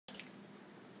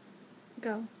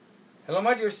Go. Hello,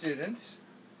 my dear students.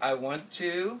 I want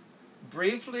to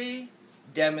briefly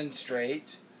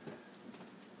demonstrate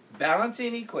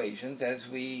balancing equations as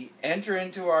we enter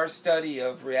into our study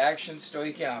of reaction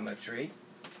stoichiometry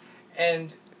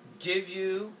and give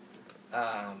you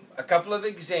a couple of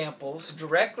examples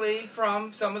directly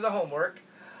from some of the homework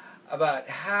about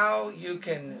how you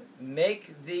can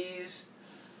make these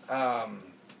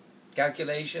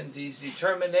calculations, these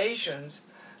determinations,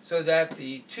 so that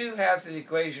the two halves of the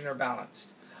equation are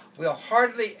balanced. We'll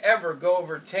hardly ever go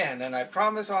over 10, and I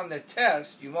promise on the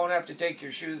test you won't have to take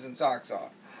your shoes and socks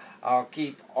off. I'll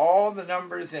keep all the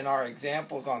numbers in our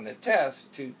examples on the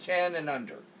test to 10 and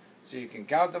under, so you can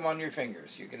count them on your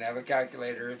fingers. You can have a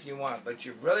calculator if you want, but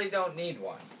you really don't need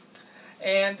one.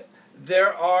 And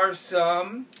there are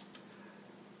some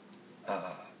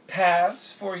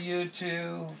paths for you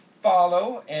to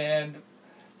follow and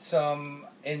some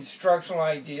instructional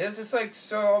ideas. It's like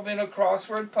solving a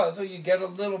crossword puzzle. You get a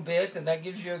little bit, and that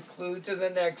gives you a clue to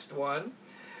the next one.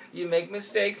 You make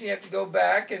mistakes, and you have to go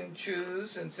back and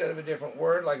choose, instead of a different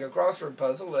word, like a crossword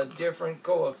puzzle, a different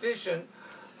coefficient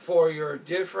for your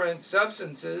different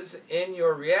substances in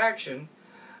your reaction.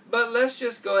 But let's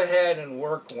just go ahead and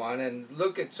work one and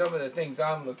look at some of the things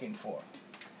I'm looking for.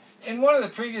 In one of the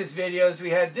previous videos, we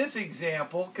had this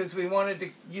example because we wanted to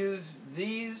use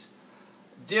these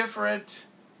different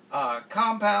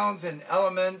compounds and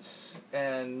elements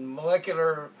and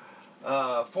molecular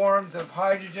forms of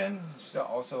hydrogen, so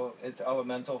also its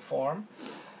elemental form,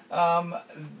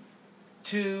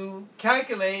 to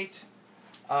calculate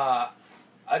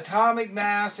atomic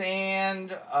mass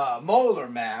and molar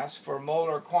mass for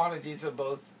molar quantities of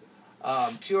both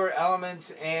pure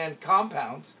elements and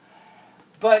compounds.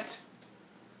 But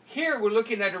here we're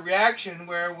looking at a reaction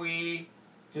where we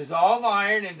dissolve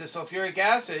iron into sulfuric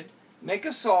acid, make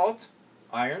a salt,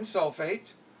 iron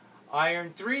sulfate,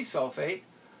 iron 3 sulfate,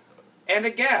 and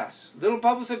a gas. Little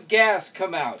bubbles of gas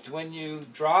come out when you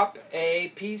drop a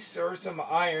piece or some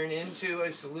iron into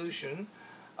a solution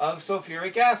of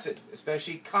sulfuric acid,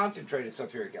 especially concentrated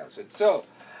sulfuric acid. So,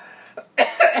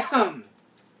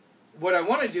 what I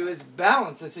want to do is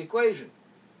balance this equation.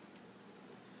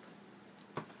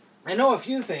 I know a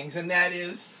few things, and that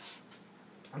is,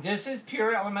 this is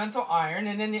pure elemental iron,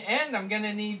 and in the end I'm going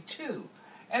to need 2.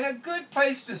 And a good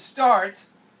place to start,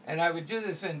 and I would do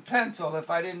this in pencil if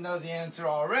I didn't know the answer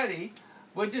already,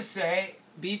 would just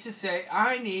be to say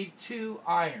I need 2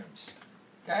 irons.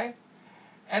 Okay?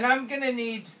 And I'm going to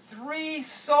need 3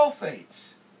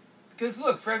 sulfates. Because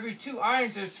look, for every 2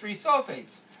 irons there's 3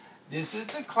 sulfates. This is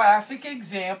the classic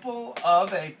example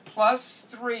of a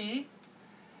 +3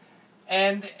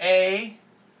 and a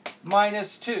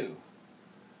 -2.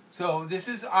 So this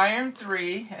is iron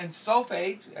 3, and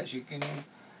sulfate, as you can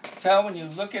tell when you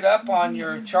look it up on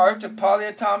your chart of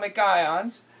polyatomic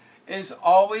ions, is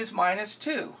always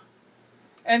 -2.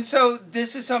 And so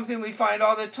this is something we find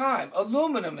all the time.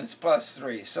 Aluminum is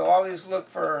 +3, so always look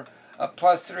for a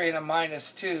 +3 and a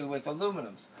 -2 with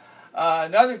aluminums.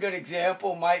 Another good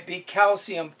example might be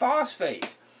calcium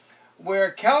phosphate,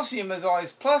 where calcium is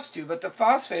always +2, but the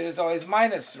phosphate is always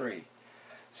 -3.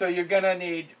 So you're going to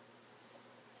need,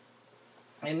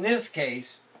 in this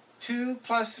case, 2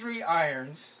 + 3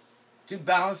 irons to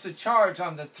balance the charge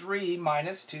on the 3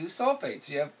 - 2 sulfates.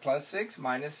 You have +6,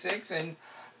 -6, and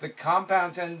the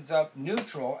compound ends up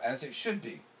neutral, as it should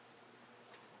be.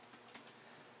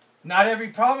 Not every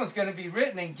problem is going to be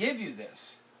written and give you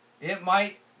this. It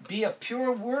might be a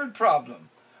pure word problem,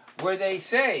 where they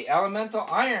say elemental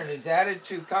iron is added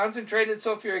to concentrated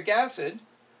sulfuric acid,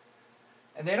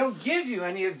 and they don't give you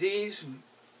any of these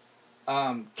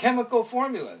chemical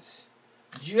formulas.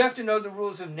 You have to know the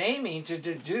rules of naming to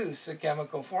deduce a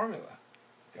chemical formula.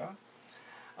 Okay?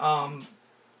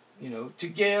 To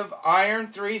give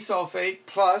iron 3 sulfate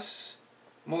plus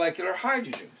molecular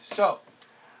hydrogen. So,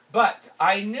 but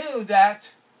I knew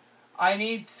that I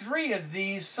need 3 of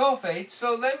these sulfates,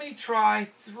 so let me try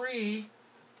 3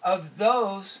 of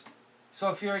those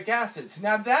sulfuric acids.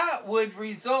 Now that would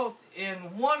result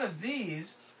in 1 of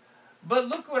these, but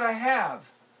look what I have.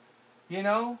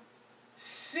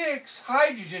 6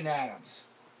 hydrogen atoms.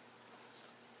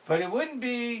 But it wouldn't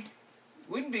be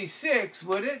 6,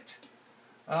 would it?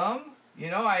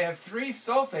 I have 3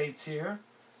 sulfates here.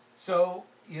 So,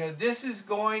 this is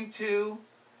going to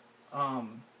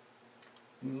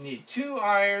need 2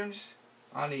 irons.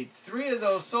 I'll need 3 of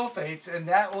those sulfates, and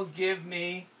that will give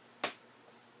me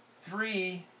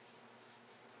 3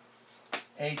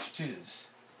 H2s.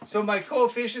 So my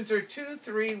coefficients are 2,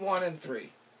 3, 1, and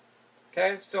 3.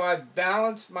 Okay, so I've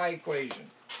balanced my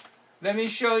equation. Let me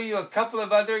show you a couple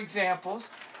of other examples.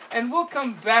 And we'll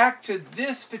come back to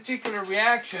this particular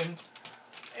reaction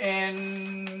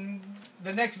in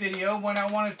the next video when I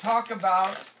want to talk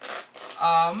about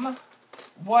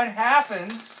what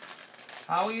happens,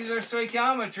 how we use our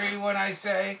stoichiometry when I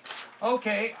say,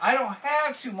 okay, I don't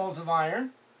have 2 moles of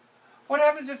iron. What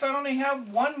happens if I only have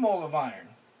 1 mole of iron?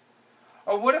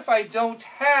 Or what if I don't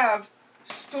have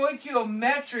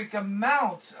stoichiometric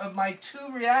amounts of my 2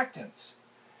 reactants?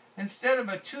 Instead of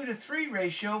a 2-to-3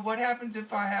 ratio, what happens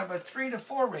if I have a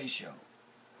 3-to-4 ratio?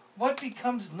 What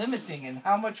becomes limiting and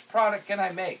how much product can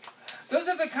I make? Those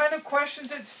are the kind of questions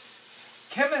that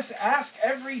chemists ask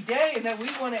every day and that we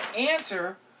want to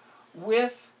answer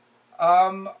with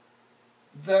the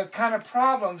kind of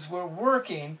problems we're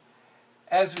working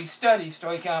as we study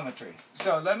stoichiometry.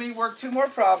 So let me work 2 more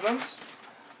problems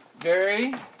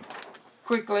very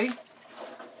quickly.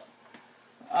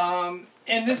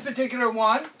 In this particular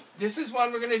one, this is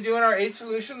one we're going to do in our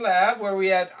 8-solution lab where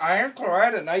we add iron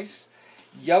chloride, a nice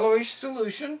yellowish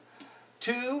solution,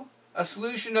 to a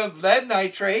solution of lead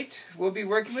nitrate. We'll be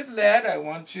working with lead. I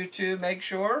want you to make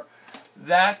sure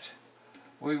that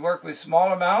we work with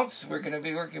small amounts. We're going to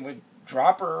be working with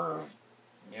dropper,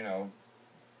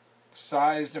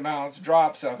 sized amounts,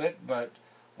 drops of it, but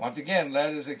once again,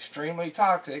 lead is extremely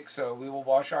toxic, so we will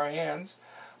wash our hands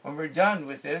when we're done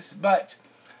with this. But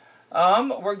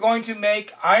we're going to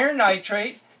make iron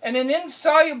nitrate and an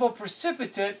insoluble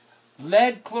precipitate,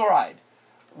 lead chloride,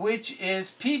 which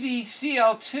is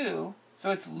PbCl2,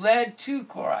 so it's lead 2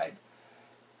 chloride.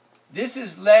 This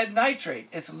is lead nitrate.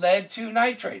 It's lead 2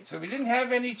 nitrate. So we didn't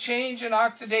have any change in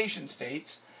oxidation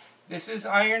states. This is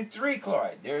iron 3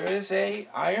 chloride. There is a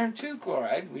iron 2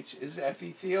 chloride, which is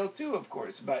FeCl2, of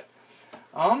course. But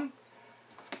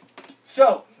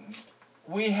so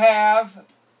we have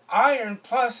iron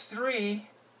plus 3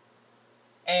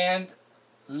 and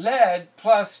lead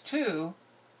plus 2.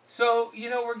 So,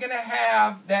 we're going to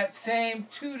have that same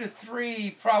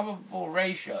 2-to-3 probable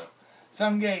ratio. So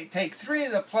I'm going to take 3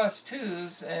 of the plus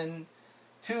 2s and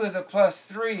 2 of the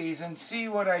plus 3s and see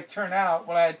what I turn out.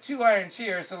 Well, I had 2 irons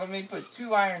here, so let me put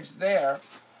 2 irons there.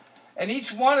 And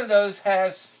each one of those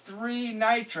has 3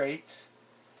 nitrates.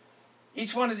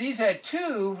 Each one of these had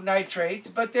 2 nitrates,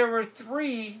 but there were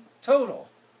 3 total.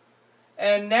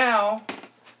 And now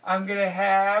I'm going to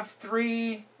have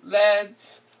 3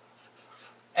 leads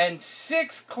and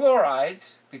 6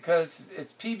 chlorides, because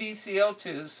it's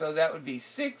PbCl2, so that would be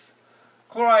 6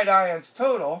 chloride ions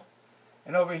total.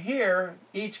 And over here,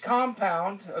 each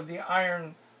compound of the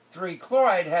iron 3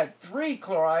 chloride had 3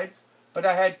 chlorides, but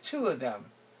I had 2 of them.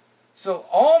 So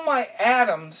all my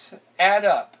atoms add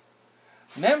up.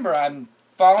 Remember, I'm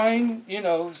following,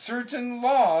 certain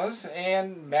laws,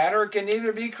 and matter can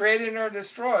either be created or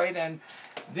destroyed. And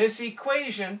this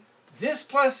equation, this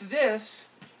plus this,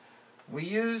 we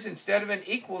use, instead of an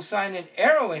equal sign, an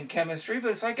arrow in chemistry,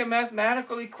 but it's like a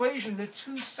mathematical equation. The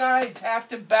 2 sides have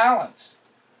to balance.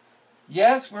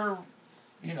 Yes, we're,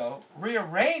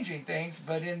 rearranging things,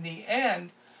 but in the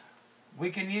end, we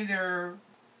can either,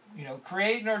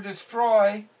 create or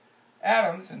destroy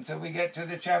atoms until we get to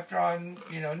the chapter on,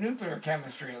 nuclear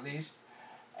chemistry at least.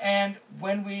 And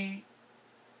when we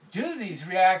do these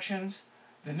reactions,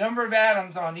 the number of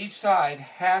atoms on each side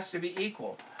has to be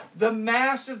equal. The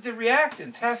mass of the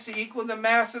reactants has to equal the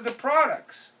mass of the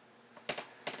products.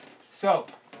 So,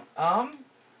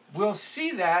 we'll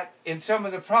see that in some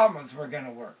of the problems we're going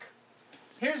to work.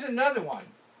 Here's another one.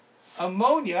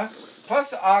 Ammonia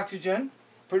plus oxygen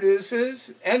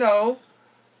produces NO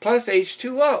plus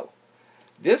H2O.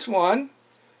 This one,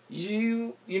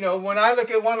 when I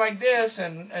look at one like this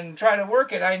and try to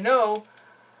work it, I know,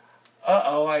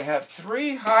 I have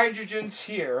 3 hydrogens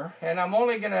here, and I'm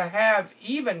only going to have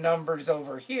even numbers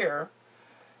over here,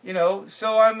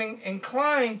 so I'm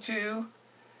inclined to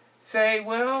say,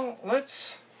 well,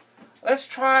 let's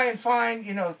try and find,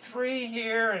 3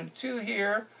 here and 2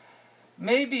 here.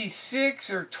 Maybe 6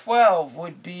 or 12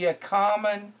 would be a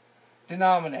common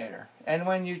denominator. And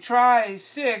when you try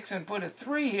 6 and put a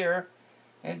 3 here,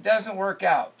 it doesn't work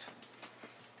out.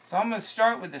 So I'm going to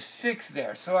start with a 6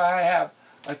 there. So I have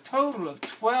a total of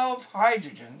 12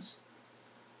 hydrogens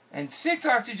and 6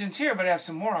 oxygens here, but I have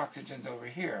some more oxygens over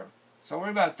here. So I'll worry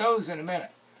about those in a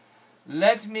minute.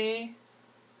 Let me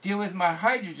deal with my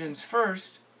hydrogens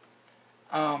first.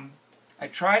 I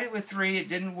tried it with 3, it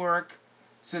didn't work.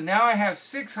 So now I have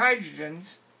 6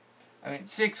 hydrogens,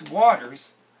 6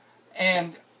 waters,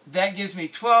 and that gives me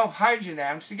 12 hydrogen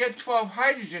atoms. To get 12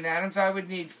 hydrogen atoms, I would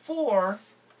need 4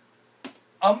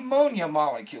 ammonia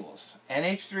molecules.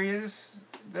 NH3 is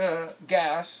the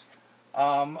gas,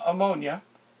 ammonia.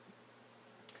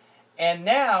 And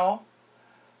now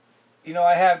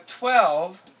I have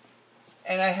 12,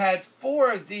 and I had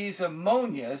 4 of these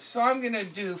ammonias, so I'm going to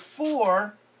do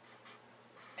 4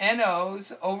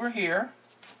 NOs over here,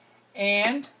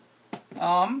 and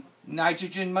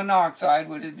nitrogen monoxide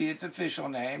would be its official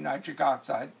name, nitric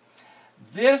oxide.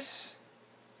 This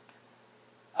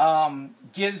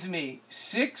gives me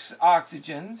 6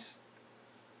 oxygens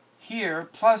here,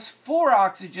 plus 4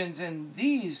 oxygens in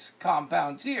these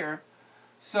compounds here.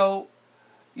 So,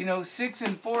 6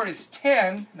 and 4 is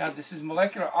 10. Now, this is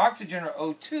molecular oxygen, or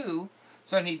O2.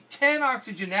 So I need 10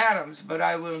 oxygen atoms, but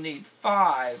I will need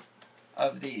 5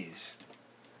 of these.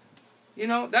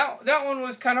 That one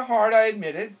was kind of hard, I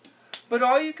admit it. But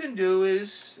all you can do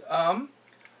is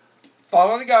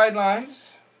follow the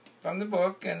guidelines from the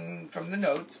book and from the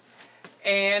notes,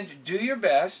 and do your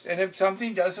best. And if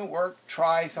something doesn't work,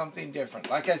 try something different.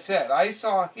 Like I said, I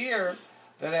saw here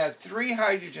that I had 3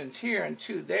 hydrogens here and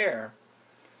 2 there.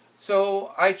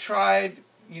 So I tried,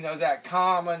 that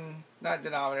common, not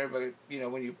denominator, but,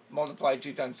 when you multiply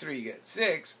 2 times 3, you get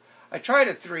 6. I tried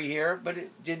a 3 here, but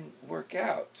it didn't work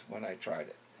out when I tried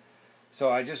it.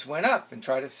 So I just went up and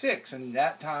tried a 6, and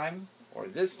that time, or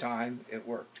this time, it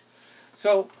worked.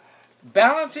 So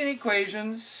balancing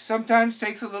equations sometimes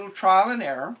takes a little trial and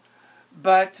error,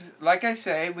 but like I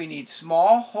say, we need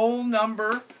small whole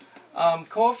number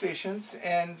coefficients,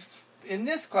 and in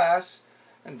this class,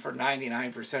 and for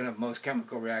 99% of most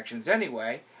chemical reactions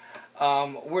anyway,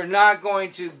 we're not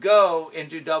going to go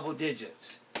into double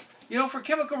digits. For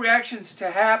chemical reactions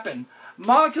to happen,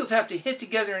 molecules have to hit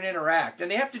together and interact,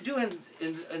 and they have to do it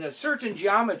in a certain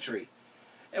geometry.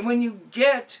 And when you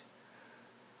get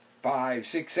 5,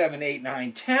 6, 7, 8,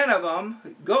 9, 10 of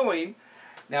them going,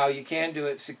 now you can do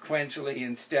it sequentially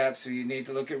in steps, so you need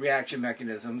to look at reaction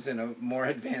mechanisms in a more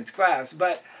advanced class,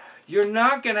 but you're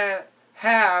not going to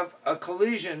have a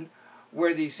collision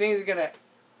where these things are going to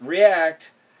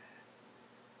react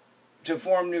to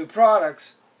form new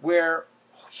products where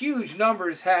huge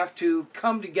numbers have to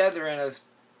come together in a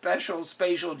special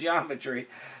spatial geometry.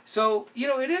 So,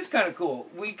 it is kind of cool.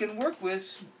 We can work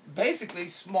with basically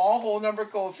small whole number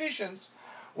coefficients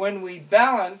when we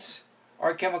balance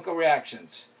our chemical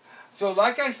reactions. So,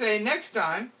 like I say, next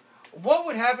time, what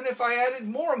would happen if I added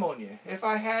more ammonia? If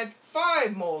I had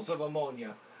 5 moles of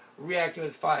ammonia reacting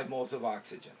with 5 moles of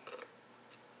oxygen?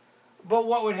 But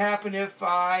what would happen if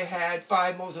I had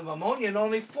 5 moles of ammonia and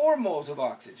only 4 moles of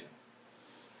oxygen?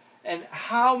 And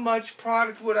how much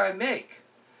product would I make?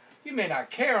 You may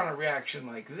not care on a reaction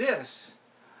like this,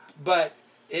 but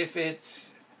if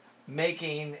it's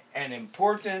making an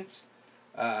important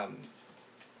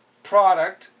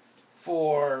product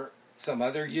for some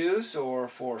other use or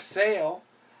for sale,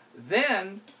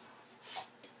 then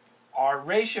our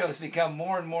ratios become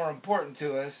more and more important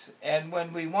to us. And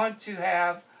when we want to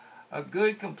have a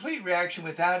good complete reaction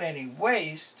without any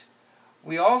waste,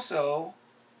 we also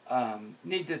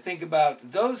need to think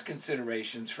about those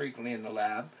considerations frequently in the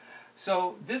lab.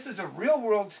 So this is a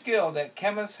real-world skill that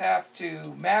chemists have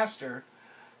to master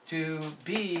to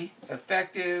be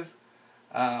effective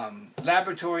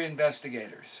laboratory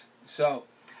investigators. So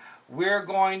we're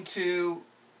going to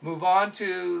move on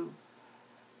to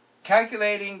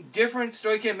calculating different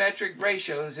stoichiometric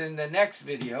ratios in the next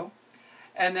video,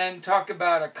 and then talk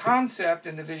about a concept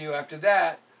in the video after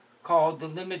that called the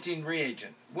limiting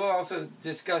reagent. We'll also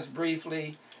discuss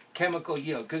briefly chemical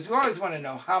yield, because we always want to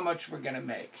know how much we're going to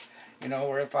make.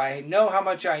 Or if I know how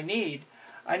much I need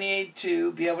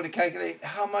to be able to calculate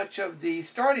how much of the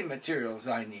starting materials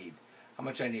I need. How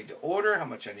much I need to order, how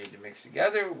much I need to mix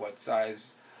together, what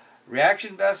size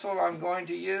reaction vessel I'm going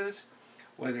to use,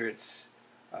 whether it's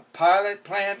a pilot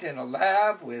plant in a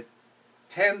lab with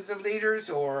tens of liters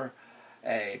or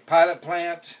a pilot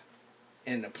plant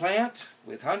in the plant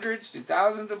with hundreds to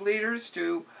thousands of liters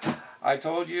to, I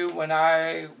told you when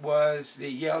I was the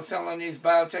Yale Celanese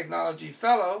Biotechnology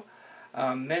Fellow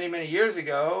many, many years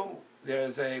ago,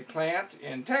 there's a plant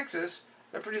in Texas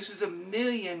that produces 1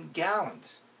 million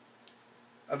gallons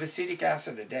of acetic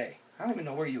acid a day. I don't even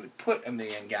know where you would put 1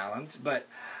 million gallons, but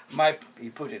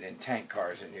you put it in tank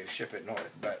cars and you ship it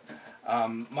north. But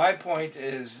my point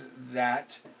is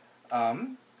that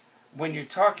when you're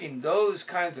talking those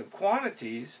kinds of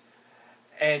quantities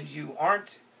and you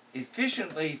aren't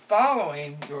efficiently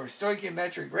following your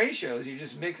stoichiometric ratios, you're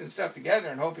just mixing stuff together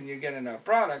and hoping you get enough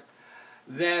product,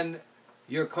 then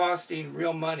you're costing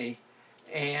real money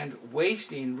and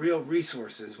wasting real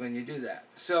resources when you do that.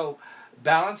 So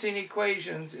balancing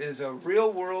equations is a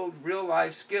real-world,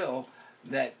 real-life skill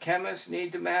that chemists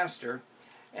need to master,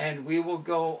 and we will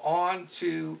go on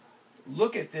to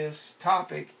look at this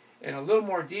topic in a little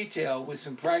more detail with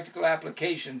some practical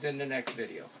applications in the next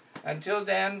video. Until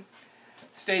then,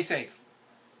 stay safe.